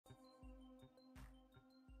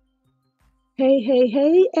Hey, hey,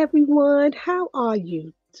 hey, everyone. How are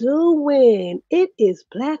you doing? It is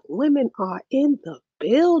Black Women Are in the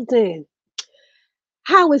Building.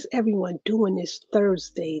 How is everyone doing this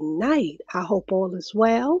Thursday night? I hope all is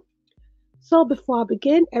well. So, before I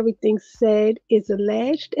begin, everything said is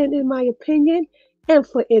alleged and, in my opinion, and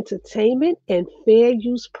for entertainment and fair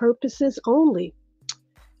use purposes only.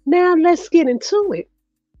 Now, let's get into it.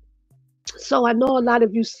 So I know a lot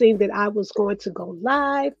of you seen that I was going to go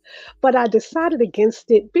live, but I decided against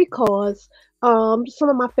it because some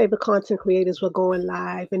of my favorite content creators were going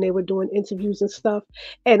live and they were doing interviews and stuff,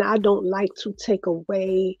 and I don't like to take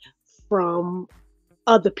away from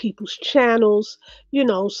other people's channels,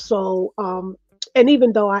 and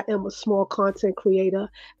even though I am a small content creator,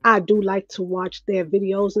 I do like to watch their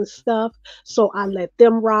videos and stuff. So I let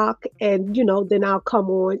them rock, and then I'll come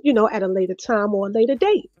on, at a later time or a later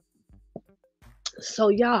date. So,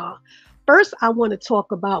 y'all, first I want to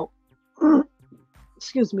talk about,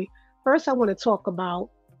 excuse me, first I want to talk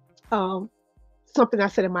about um, something I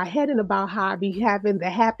said in my head and about how I be having the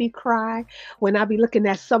happy cry when I be looking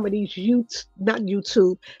at some of these not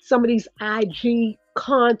YouTube, some of these IG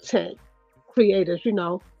content creators,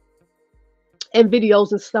 and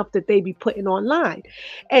videos and stuff that they be putting online.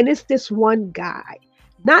 And it's this one guy.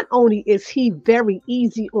 Not only is he very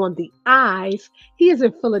easy on the eyes, he is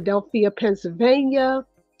in Philadelphia, Pennsylvania,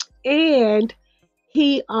 and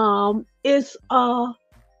he is a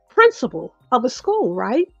principal of a school,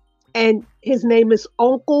 right? And his name is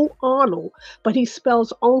Uncle Arnold, but he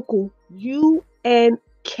spells Uncle Unkle.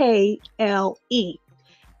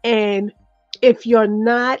 And if you're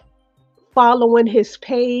not following his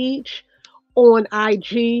page on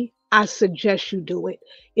IG, I suggest you do it.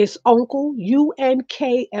 It's Uncle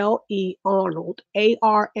Unkle Arnold,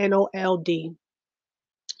 Arnold.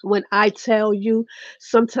 When I tell you,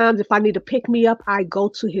 sometimes if I need to pick me up, I go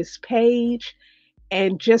to his page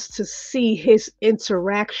and just to see his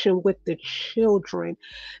interaction with the children.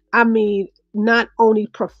 I mean, not only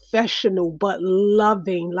professional, but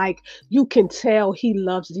loving. Like you can tell he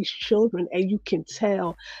loves these children, and you can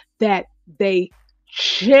tell that they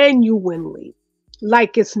genuinely,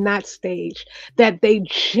 like it's not staged, that they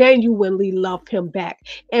genuinely love him back.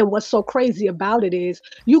 And what's so crazy about it is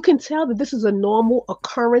you can tell that this is a normal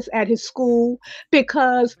occurrence at his school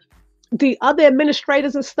because the other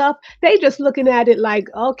administrators and stuff, they just looking at it like,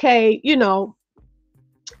 okay,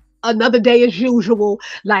 another day as usual.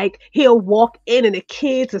 Like he'll walk in and the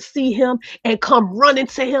kids will see him and come running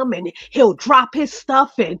to him and he'll drop his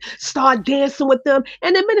stuff and start dancing with them.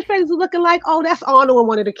 And the administrators are looking like, oh, that's Arnold and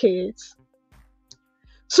one of the kids.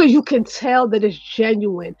 So you can tell that it's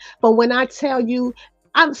genuine. But when I tell you,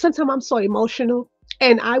 sometimes I'm so emotional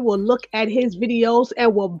and I will look at his videos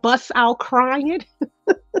and will bust out crying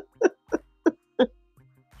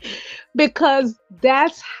because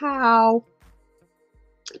that's how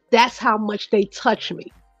much they touch me.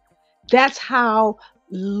 That's how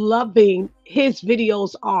loving his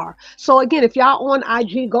videos are. So again, if y'all on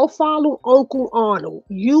IG, go follow Uncle Arnold,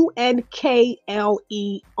 Unkle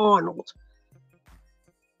Arnold.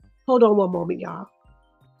 Hold on one moment, y'all.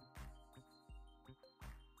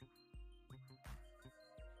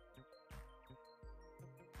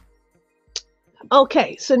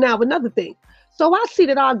 Okay, so now another thing. So I see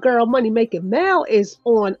that our girl Money Making Mel is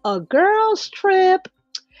on a girls trip.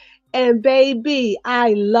 And baby,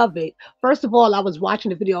 I love it. First of all, I was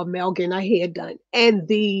watching the video of Mel getting her hair done. And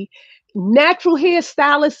the natural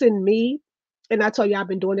hairstylist in me, and I told you I've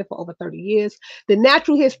been doing it for over 30 years. The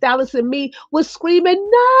natural hairstylist in me was screaming,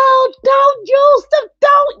 no, don't use them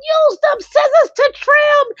scissors to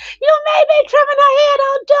trim. You may be trimming her hair,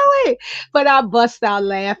 don't do it. But I bust out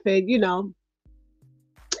laughing.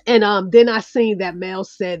 And then I seen that Mel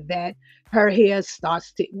said that her hair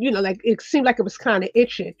starts to, like it seemed like it was kind of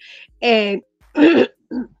itching. And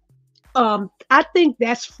I think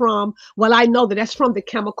that's from, well, I know that that's from the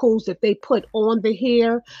chemicals that they put on the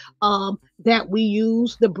hair that we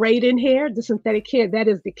use, the braiding hair, the synthetic hair, that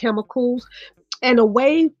is the chemicals. And a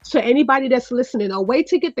way to anybody that's listening, a way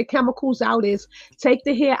to get the chemicals out is take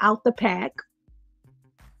the hair out the pack,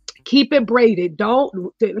 keep it braided.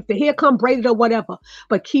 Don't, if the hair come braided or whatever,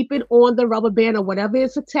 but keep it on the rubber band or whatever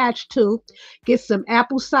it's attached to. Get some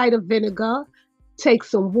apple cider vinegar, take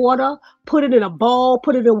some water, put it in a bowl,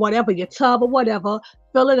 put it in whatever, your tub or whatever,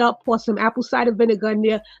 fill it up, pour some apple cider vinegar in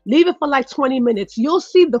there, leave it for like 20 minutes. You'll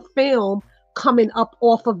see the film coming up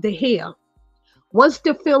off of the hair. Once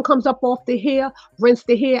the film comes up off the hair, rinse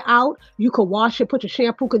the hair out. You can wash it, put your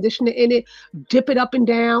shampoo, conditioner in it, dip it up and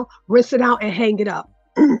down, rinse it out, and hang it up.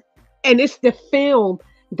 And it's the film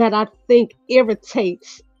that I think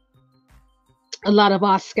irritates a lot of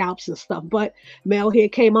our scalps and stuff. But Mel here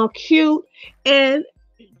came out cute, and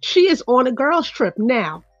she is on a girls trip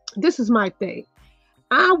now. This is my thing.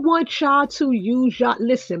 I want y'all to use y'all.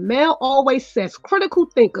 Listen, Mel always says critical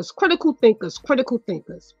thinkers, critical thinkers, critical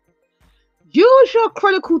thinkers. Use your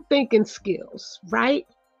critical thinking skills, right?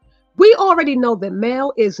 We already know that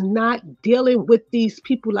Mel is not dealing with these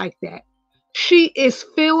people like that. She is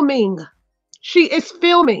filming. She is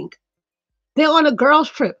filming. They're on a girls'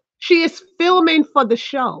 trip. She is filming for the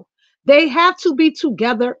show. They have to be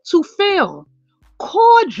together to film.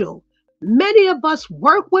 Cordial. Many of us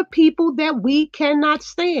work with people that we cannot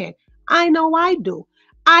stand. I know I do.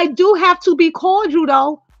 I do have to be cordial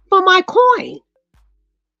though for my coin.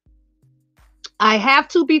 I have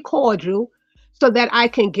to be cordial so that I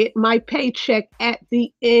can get my paycheck at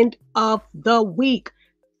the end of the week.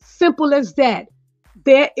 Simple as that.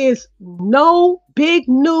 There is no big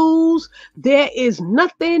news. There is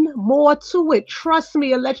nothing more to it. Trust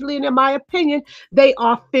me, allegedly, and in my opinion, they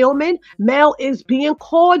are filming. Mel is being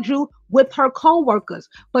cordial with her coworkers.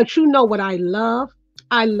 But you know what I love?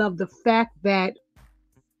 I love the fact that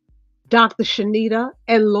Dr. Shanita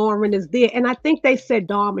and Lauren is there. And I think they said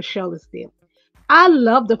Dawn Michelle is there. I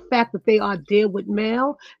love the fact that they are there with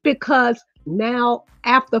Mel because now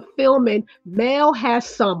after filming, Mel has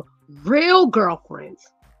some real girlfriends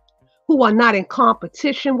who are not in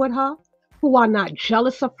competition with her, who are not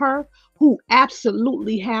jealous of her, who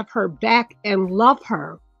absolutely have her back and love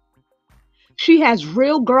her. She has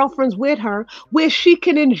real girlfriends with her where she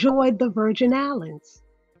can enjoy the Virgin Islands,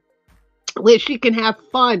 where she can have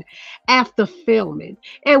fun after filming.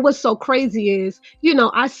 And what's so crazy is,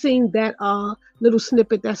 I seen that little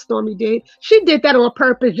snippet that Stormy did. She did that on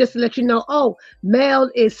purpose just to let you know, oh, Mel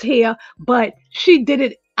is here, but she did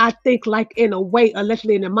it, I think, like in a way,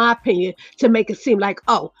 allegedly, in my opinion, to make it seem like,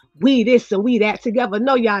 oh, we this and we that together.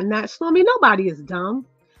 No, y'all not. Stormy, nobody is dumb.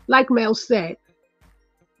 Like Mel said,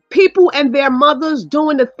 people and their mothers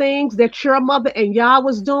doing the things that your mother and y'all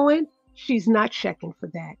was doing, she's not checking for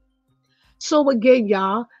that. So again,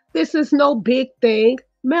 y'all, this is no big thing.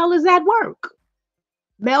 Mel is at work.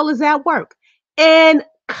 Mel is at work. And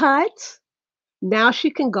cut. Now she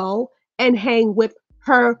can go and hang with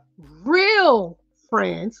her real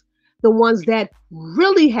friends, the ones that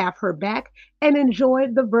really have her back, and enjoy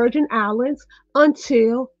the Virgin Islands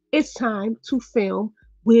until it's time to film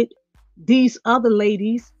with these other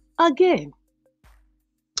ladies again.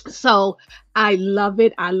 So I love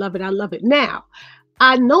it. I love it. I love it. Now,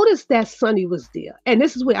 I noticed that Sunny was there. And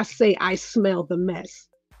this is where I say I smell the mess.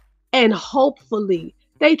 And hopefully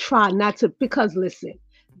they try not to, because listen,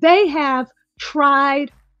 they have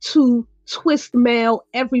tried to twist Mel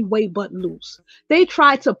every way but loose. They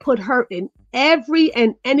tried to put her in every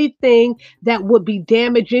and anything that would be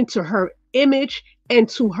damaging to her image and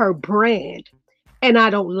to her brand. And I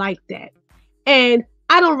don't like that. And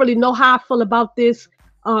I don't really know how I feel about this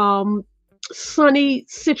Sunny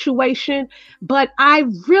situation, but I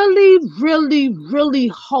really, really, really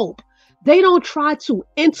hope they don't try to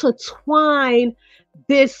intertwine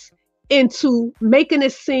this into making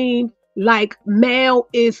it seem like Mel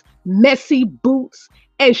is messy boots.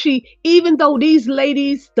 And she, even though these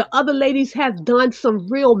ladies, the other ladies have done some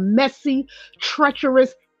real messy,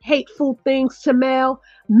 treacherous, hateful things to Mel,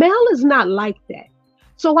 Mel is not like that.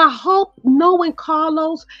 So I hope, knowing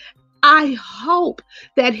Carlos, I hope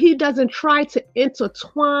that he doesn't try to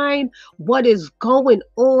intertwine what is going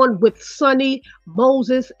on with Sunny,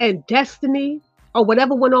 Moses, and Destiny, or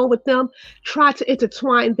whatever went on with them, try to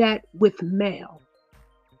intertwine that with Mel.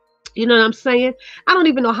 You know what I'm saying? I don't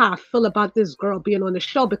even know how I feel about this girl being on the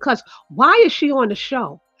show, because why is she on the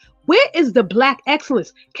show? Where is the black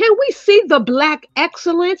excellence? Can we see the black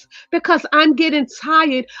excellence? Because I'm getting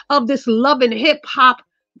tired of this love and hip hop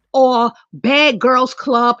or bad girls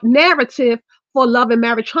club narrative for Love and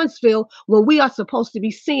Marriage Huntsville when we are supposed to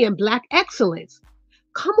be seeing black excellence.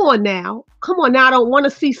 Come on now. Come on now. I don't want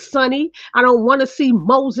to see Sunny. I don't want to see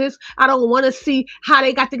Moses. I don't want to see how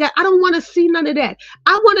they got together. I don't want to see none of that.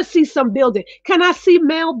 I want to see some building. Can I see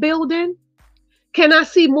Mel building? Can I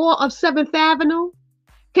see more of 7th Avenue?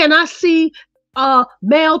 Can I see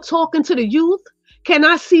Mel talking to the youth? Can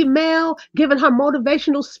I see Mel giving her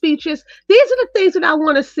motivational speeches? These are the things that I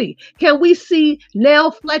want to see. Can we see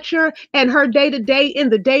Nell Fletcher and her day-to-day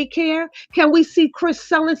in the daycare? Can we see Chris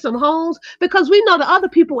selling some homes? Because we know the other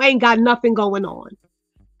people ain't got nothing going on.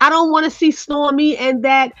 I don't want to see Stormy and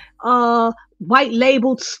that white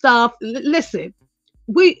labeled stuff. Listen,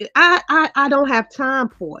 I don't have time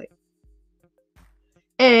for it.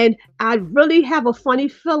 And I really have a funny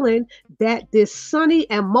feeling that this Sunny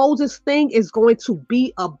and Moses thing is going to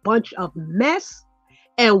be a bunch of mess.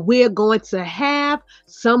 and we're going to have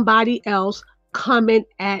somebody else coming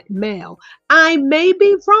at Mel. I may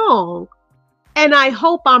be wrong, and I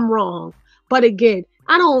hope I'm wrong. But again,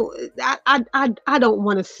 I don't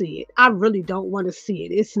want to see it. I really don't want to see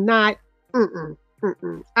it. It's not. Mm-mm,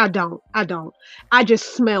 mm-mm. I don't. I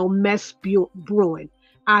just smell mess brewing.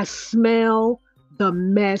 I smell the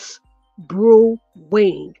mess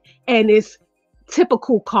brewing, and it's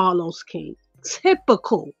typical Carlos King.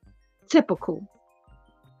 Typical, typical.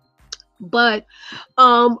 But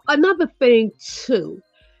another thing too,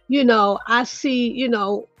 I see,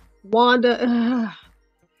 Wanda.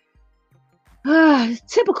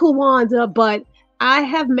 Typical Wanda, but I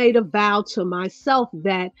have made a vow to myself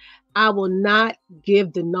that I will not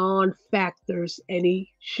give the non factors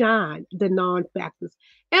any shine, the non factors.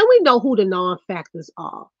 And we know who the non factors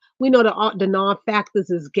are. We know the non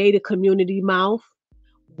factors is gated community mouth,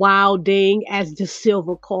 Wilding, as De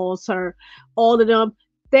Silva calls her, all of them,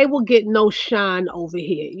 they will get no shine over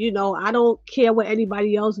here. I don't care what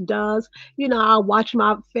anybody else does. I watch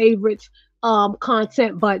my favorites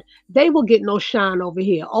content, but they will get no shine over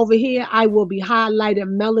here. Over here, I will be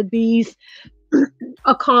highlighting Melody's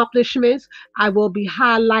accomplishments. I will be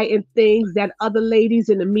highlighting things that other ladies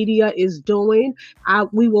in the media is doing.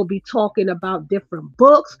 We will be talking about different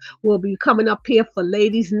books. We'll be coming up here for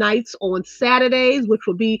ladies' nights on Saturdays, which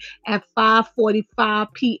will be at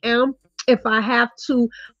 5:45 p.m. If I have to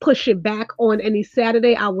push it back on any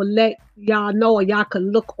Saturday, I will let y'all know, or y'all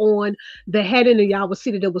can look on the heading and y'all will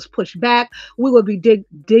see that it was pushed back. We will be deep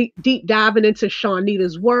diving into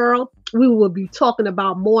Shawnita's world. We will be talking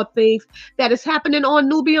about more things that is happening on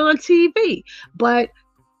Nubian TV. But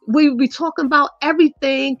we will be talking about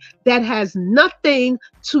everything that has nothing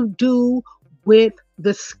to do with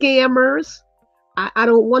the scammers. I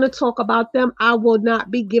don't want to talk about them. I will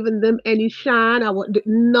not be giving them any shine. I will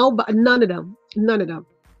no, but none of them. None of them.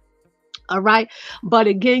 All right. But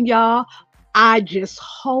again, y'all, I just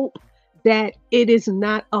hope that it is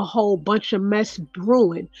not a whole bunch of mess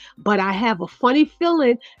brewing. But I have a funny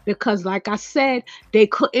feeling because, like I said, they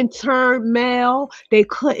couldn't turn Mel, they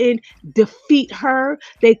couldn't defeat her,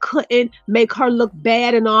 they couldn't make her look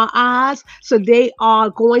bad in our eyes. So they are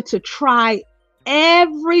going to try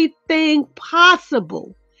everything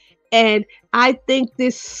possible. And I think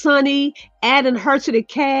this Sunni adding her to the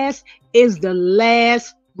cast is the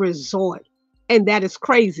last resort. And that is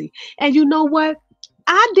crazy. And you know what?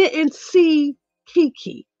 I didn't see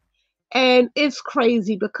Kiki. And it's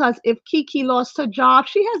crazy because if Kiki lost her job,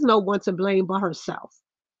 she has no one to blame but herself.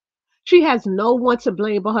 She has no one to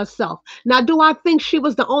blame but herself. Now, do I think she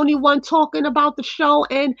was the only one talking about the show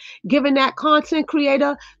and giving that content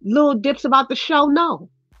creator little dips about the show? No.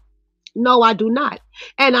 No, I do not.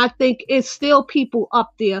 And I think it's still people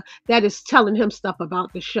up there that is telling him stuff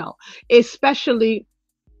about the show, especially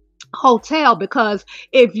Hotel, because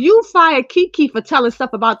if you fire Kiki for telling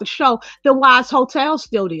stuff about the show, then why is Hotel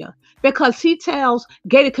still there? Because he tells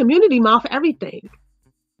Gated Community Mouth everything.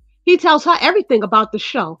 He tells her everything about the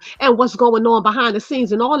show and what's going on behind the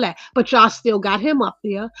scenes and all that. But y'all still got him up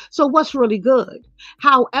there. So what's really good?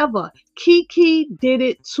 However, Kiki did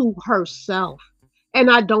it to herself. And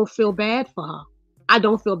I don't feel bad for her. I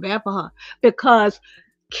don't feel bad for her because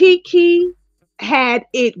Kiki had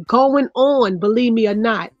it going on, believe me or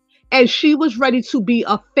not. And she was ready to be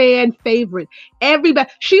a fan favorite.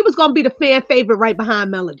 She was going to be the fan favorite right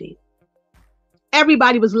behind Melody.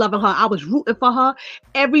 Everybody was loving her. I was rooting for her.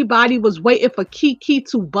 Everybody was waiting for Kiki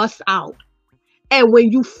to bust out. And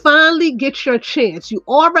when you finally get your chance, you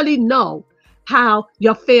already know how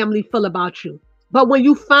your family feel about you. But when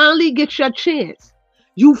you finally get your chance,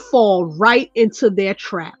 you fall right into their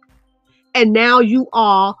trap. And now you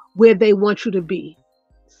are where they want you to be,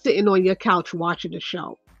 sitting on your couch watching the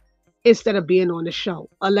show instead of being on the show,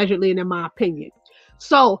 allegedly, and in my opinion.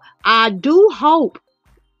 So I do hope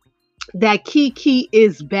that Kiki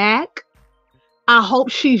is back. I hope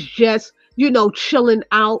she's just, chilling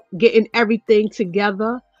out, getting everything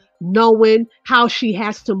together, knowing how she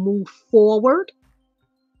has to move forward.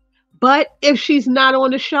 But if she's not on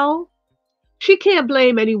the show, she can't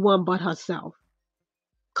blame anyone but herself.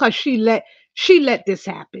 Because she let this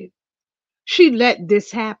happen. She let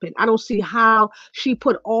this happen. I don't see how she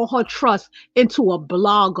put all her trust into a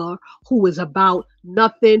blogger who is about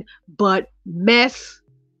nothing but mess,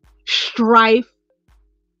 strife,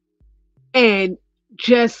 and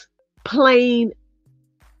just plain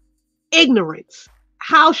ignorance.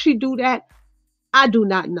 How she do that, I do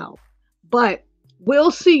not know. But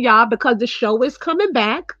we'll see, y'all, because the show is coming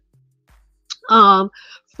back.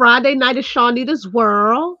 Friday night is Shawnita's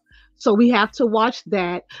World. So we have to watch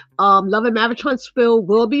that. Love and Marriage Huntsville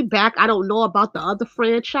will be back. I don't know about the other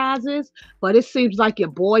franchises, but it seems like your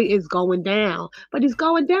boy is going down. But he's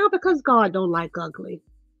going down because God don't like ugly.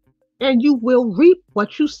 And you will reap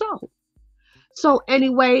what you sow. So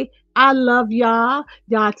anyway, I love y'all.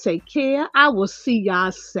 Y'all take care. I will see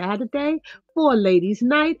y'all Saturday for ladies'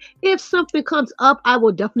 night. If something comes up, I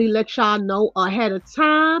will definitely let y'all know ahead of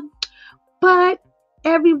time. But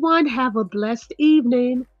everyone have a blessed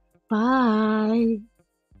evening. Bye.